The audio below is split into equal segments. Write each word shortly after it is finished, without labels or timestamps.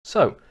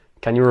So,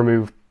 can you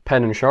remove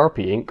pen and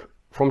Sharpie ink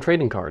from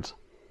trading cards?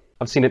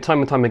 I've seen it time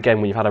and time again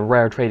when you've had a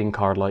rare trading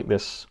card like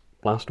this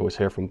Blastoise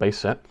here from base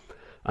set,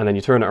 and then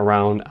you turn it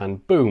around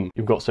and boom,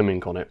 you've got some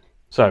ink on it.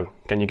 So,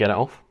 can you get it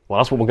off?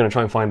 Well, that's what we're going to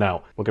try and find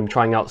out. We're going to be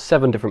trying out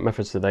 7 different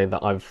methods today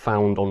that I've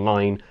found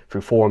online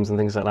through forums and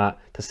things like that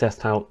to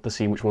test out to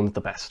see which one's the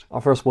best.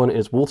 Our first one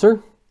is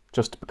water,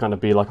 just to kind of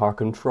be like our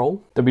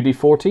control.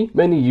 WD-40,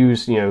 mainly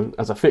used,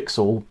 as a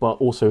fix-all, but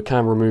also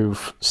can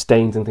remove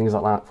stains and things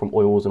like that from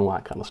oils and all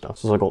that kind of stuff.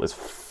 So I've got this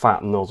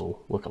fat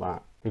nozzle, look at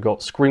that. We've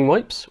got screen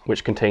wipes,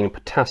 which contain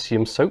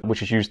potassium soap,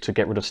 which is used to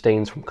get rid of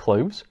stains from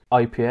clothes.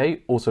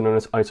 IPA, also known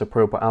as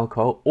isopropyl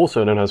alcohol,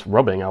 also known as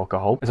rubbing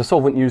alcohol. It's a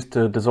solvent used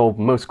to dissolve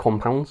most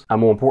compounds,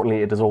 and more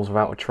importantly, it dissolves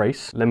without a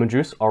trace. Lemon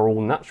juice, our all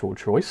natural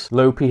choice.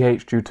 Low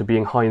pH due to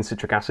being high in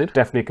citric acid.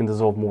 Definitely can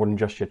dissolve more than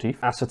just your teeth.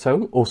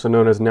 Acetone, also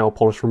known as nail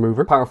polish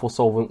remover. Powerful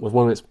solvent with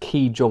one of its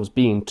key jobs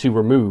being to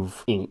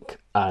remove ink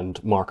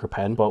and marker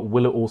pen, but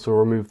will it also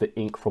remove the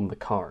ink from the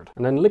card?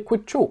 And then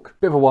liquid chalk.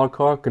 Bit of a wild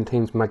card,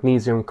 contains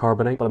magnesium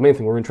carbonate, but the main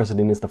thing we're interested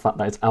in is the fact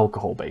that it's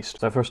alcohol based.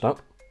 So first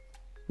up,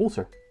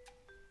 water.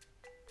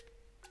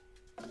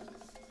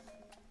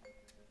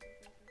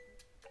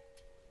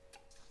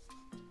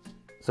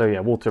 So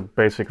yeah, water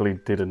basically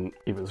didn't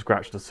even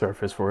scratch the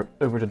surface for it.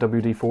 Over to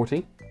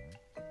WD-40.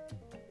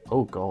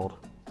 Oh god.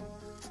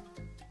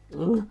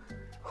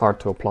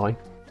 Hard to apply.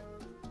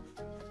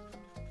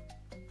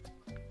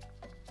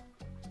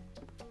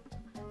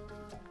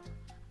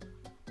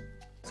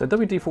 So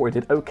WD-40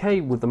 did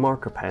okay with the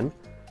marker pen,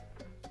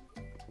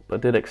 but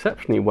did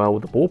exceptionally well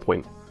with the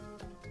ballpoint.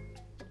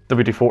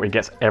 WD-40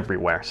 gets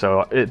everywhere,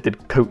 so it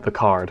did coat the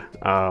card.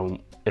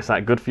 Is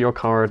that good for your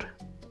card?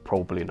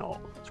 Probably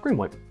not. Screen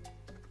wipe.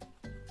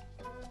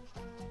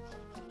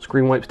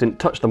 Screen wipes didn't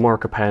touch the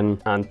marker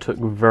pen and took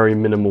very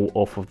minimal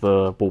off of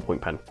the ballpoint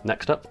pen.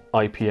 Next up,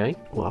 IPA.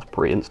 Well, that's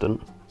pretty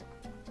instant.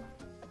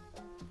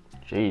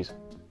 Jeez.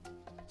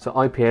 So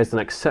IPA has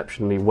done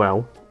exceptionally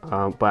well,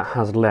 but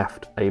has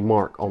left a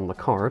mark on the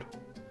card.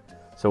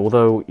 So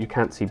although you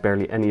can't see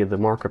barely any of the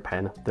marker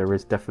pen, there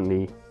is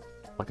definitely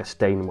like a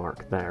stain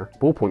mark there.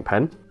 Ballpoint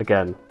pen,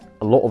 again,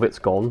 a lot of it's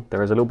gone.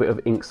 There is a little bit of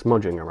ink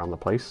smudging around the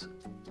place,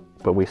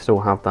 but we still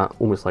have that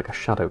almost like a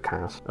shadow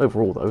cast.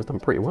 Overall though, it's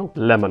done pretty well.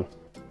 Lemon.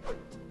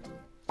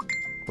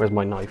 Where's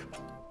my knife?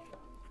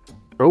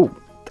 Oh,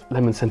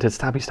 lemon scented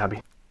stabby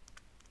stabby.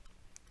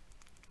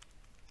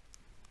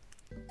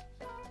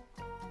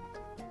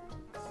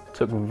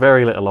 Took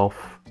very little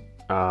off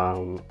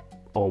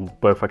on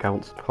both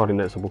accounts, hardly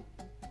noticeable.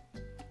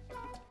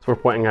 It's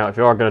worth pointing out, if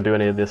you are going to do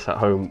any of this at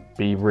home,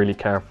 be really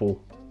careful.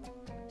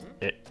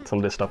 Some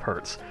of this stuff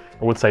hurts.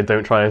 I would say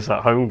don't try this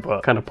at home,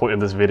 but kind of point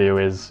of this video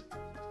is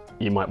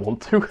you might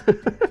want to.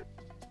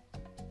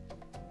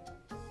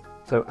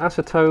 So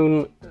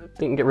acetone,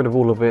 didn't get rid of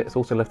all of it. It's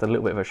also left a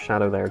little bit of a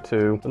shadow there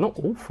too, but not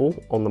awful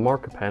on the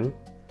marker pen.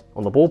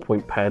 On the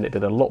ballpoint pen, it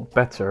did a lot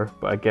better,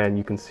 but again,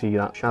 you can see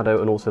that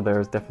shadow, and also there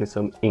is definitely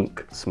some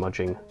ink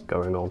smudging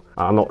going on.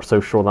 I'm not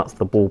so sure that's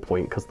the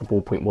ballpoint, because the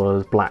ballpoint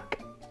was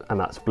black, and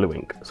that's blue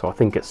ink. So I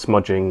think it's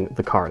smudging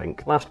the card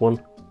ink. Last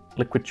one,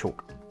 liquid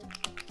chalk.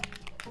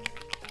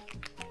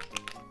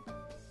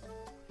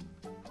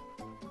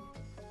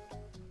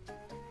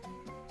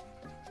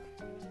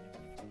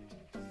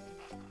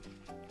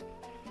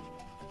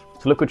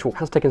 So liquid chalk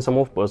has taken some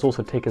off, but it's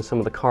also taken some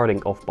of the card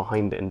ink off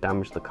behind it and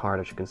damaged the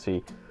card, as you can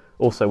see.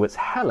 Also, it's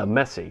hella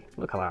messy.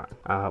 Look at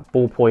that.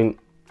 Ballpoint,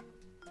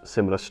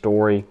 similar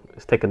story.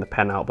 It's taken the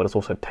pen out, but it's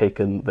also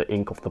taken the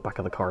ink off the back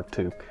of the card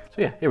too.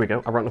 So yeah, here we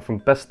go. I ranked them from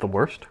best to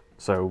worst.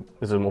 So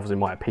this is obviously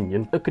my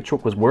opinion. Liquid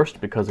chalk was worst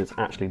because it's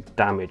actually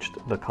damaged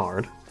the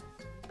card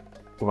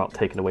without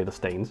taking away the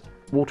stains.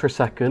 Water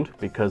second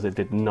because it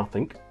did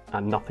nothing,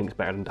 and nothing's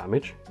better than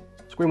damage.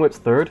 Screen wipes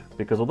third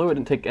because although it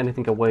didn't take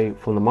anything away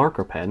from the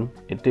marker pen,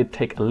 it did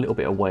take a little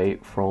bit away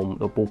from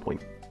the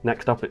ballpoint.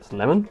 Next up, it's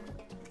lemon.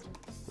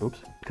 Oops,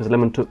 because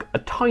lemon took a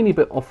tiny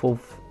bit off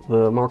of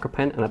the marker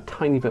pen and a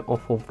tiny bit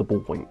off of the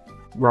ballpoint.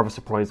 Rather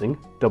surprising,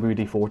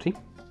 WD-40.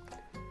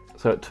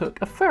 So it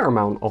took a fair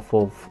amount off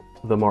of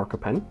the marker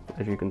pen,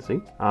 as you can see.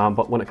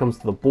 But when it comes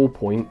to the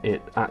ballpoint,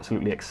 it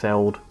absolutely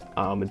excelled.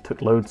 It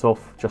took loads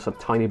off, just a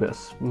tiny bit of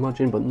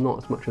smudging, but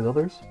not as much as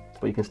others.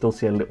 But you can still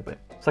see a little bit.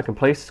 Second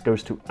place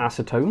goes to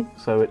acetone.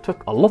 So it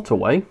took a lot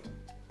away,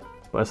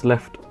 but it's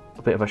left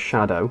a bit of a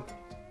shadow,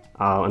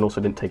 and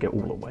also didn't take it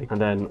all away. And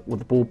then with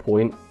the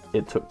ballpoint,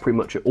 it took pretty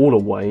much it all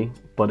away,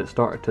 but it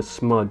started to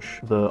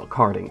smudge the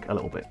card ink a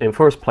little bit. In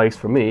first place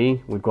for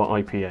me, we've got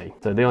IPA.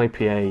 So the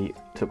IPA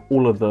took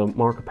all of the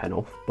marker pen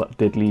off, but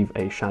did leave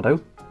a shadow,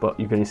 but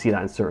you can only see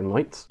that in certain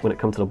lights. When it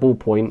comes to the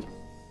ballpoint,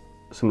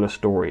 similar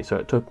story. So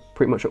it took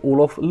pretty much it all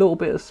off, a little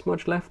bit of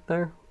smudge left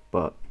there,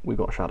 but we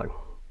got a shadow.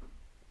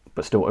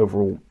 But still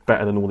overall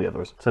better than all the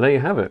others. So there you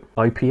have it,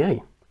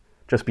 IPA.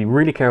 Just be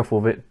really careful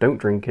of it, don't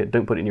drink it,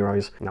 don't put it in your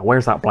eyes. Now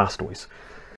where's that Blastoise?